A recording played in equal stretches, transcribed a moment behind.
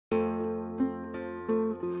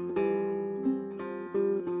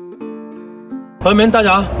朋友们，大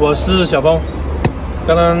家好，我是小峰。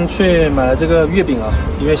刚刚去买了这个月饼啊，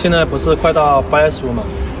因为现在不是快到8月15嘛，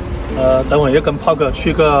等会儿又跟炮哥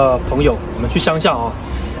去个朋友，我们去乡下啊。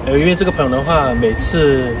因为这个朋友的话，每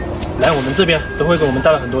次来我们这边都会给我们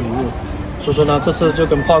带来很多礼物，所以说呢，这次就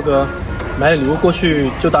跟炮哥买了礼物过去，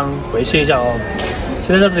就当回谢一下哦。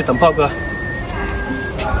现在在这里等炮哥。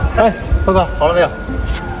哎，炮哥，好了没有？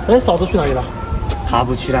哎，嫂子去哪里了？他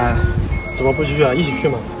不去啦。怎么不去啊？一起去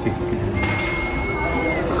嘛。对。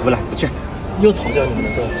不来，不去。又吵架，你们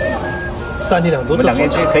两个3天2头。我们2个人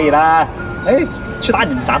去可以啦。哎，去哪里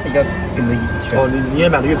拿着一个跟着一起去。哦，你也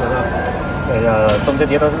买了月饼啊？哎呀，中秋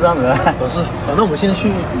节都是这样子的。都是。好，那我们现在去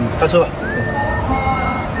开车吧。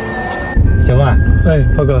小峰啊。哎，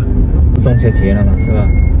炮哥。中秋节了嘛，是吧？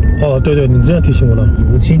哦，对对，你这样提醒我了。你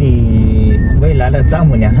不去你未来的丈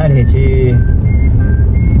母娘那里去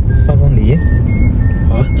送礼？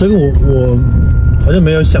啊，这个我好像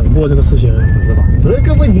没有想过这个事情。不是吧？这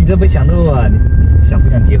个问题你都没想到啊！你想不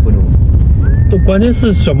想结婚哦？都关键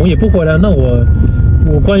是小萌也不回来，那我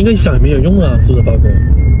光一个想也没有用啊，是不是，炮哥？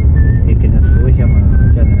你跟他说一下嘛，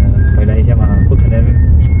叫他回来一下嘛，不可能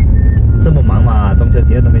这么忙嘛，中秋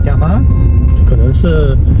节都没假放。可能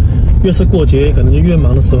是越是过节，可能就越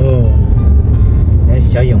忙的时候。哎，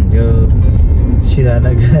小勇就去了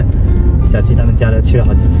那个小七他们家的，去了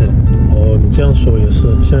好几次了。哦，你这样说也是，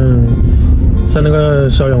像那个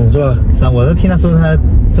小勇是吧？是啊，我都听他说他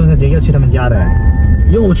中秋节又去他们家的。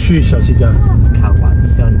又去小七家？开玩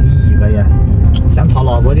笑，你以为呀？想讨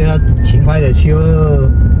老婆就要勤快的去哦。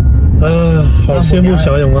哎呀，好羡慕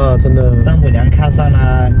小勇啊，真的。丈母娘看上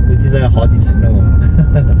了，估计都有好几层喽。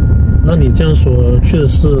那你这样说，确实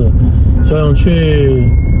是，小勇去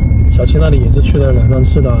小七那里也是去了2、3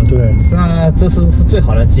次的，对不对？是啊，这是最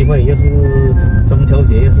好的机会，又是中秋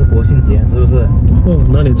节，又是国庆节，是不是？哦，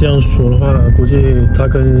那你这样说的话，估计他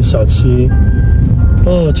跟小七，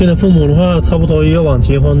见了父母的话，差不多也要往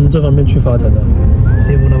结婚这方面去发展了。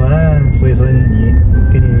羡慕了吗？所以说你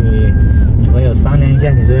跟你女朋友商量一下，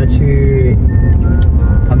你说要去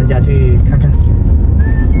他们家去看看。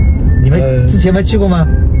你们之前没去过吗？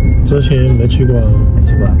之前没去过。没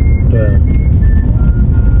去过啊？对啊。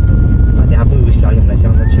那你还不如小勇来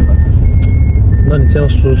向他去好几次。那你这样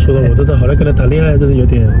说的，我真的好像跟他谈恋爱，真的有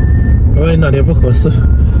点，万一哪天不合适，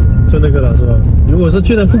就那个了，是吧？如果是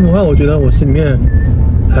见了父母的话，我觉得我心里面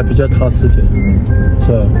还比较踏实一点，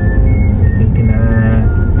是吧？可以跟他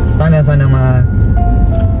商量商量嘛。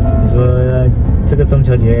你说这个中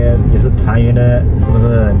秋节也是团圆的，是不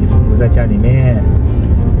是？你父母在家里面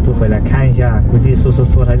不回来看一下，估计叔叔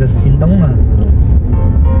说他就心动了，是不是？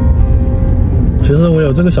其实我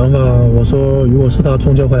有这个想法，我说如果是他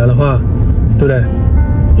中秋回来的话，对不对？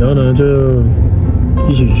然后呢，就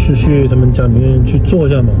一起去他们家里面去坐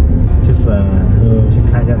一下嘛。就是啊，去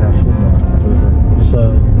看一下他父母啊，是不是？是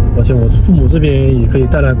啊，而且我父母这边也可以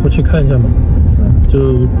带他过去看一下嘛。是啊。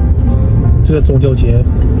就这个中秋节，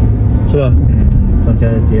是吧？中秋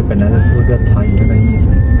节本来是个团圆的意思，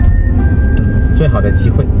最好的机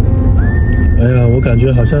会。哎呀，我感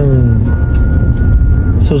觉好像。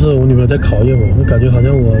是不是我女朋友在考验我？我感觉好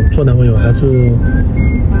像我做男朋友还是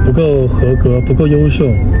不够合格，不够优秀。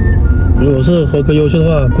如果是合格优秀的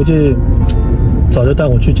话，估计早就带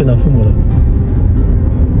我去见他父母了。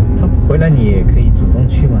他回来你也可以主动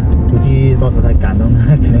去嘛，估计到时候他感动了，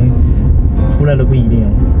可能出来都不一定。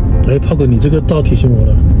哎，炮哥，你这个倒提醒我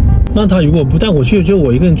了。那他如果不带我去，就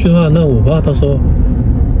我一个人去的话，那我怕到时候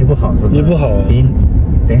也不好，是吧？也不好啊。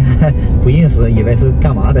等下不认识，以为是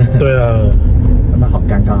干嘛的？对啊。那好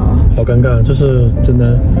尴尬啊！好尴尬，就是真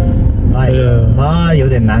的。哎呀，那有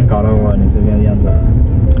点难搞了哦，你这个样子。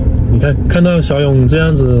你看到小勇这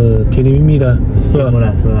样子甜甜蜜蜜的，是吧？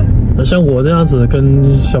是吧？像我这样子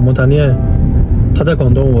跟小萌谈恋爱，他在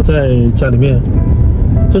广东，我在家里面，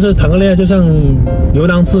就是谈个恋爱就像牛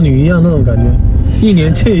郎织女一样那种感觉，1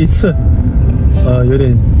年见一次，有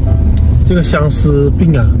点这个相思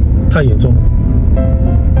病啊，太严重了。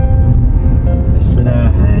是的，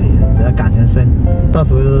哎。只要感情深，到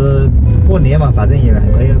时过年嘛，反正也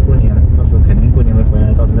很快要过年了，到时肯定过年会回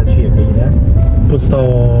来，到时再去也可以的。不知道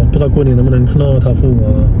过年能不能看到他父母啊，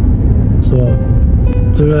是吧？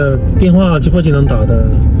这个电话就会经常打的，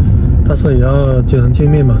但是也要经常见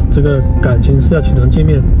面嘛。这个感情是要经常见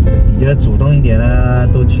面。你就要主动一点啊，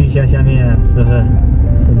多去一下下面啊，是不是？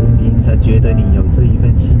别人才觉得你有这一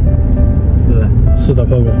份心，是不是？是的，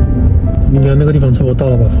炮哥。应该那个地方差不多到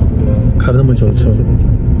了吧？差不多。开了那么久的车。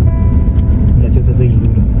应该就在这一路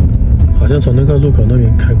了。好像从那个路口那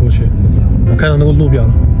边开过去。我看到那个路标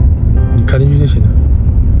了，你开进去就行了。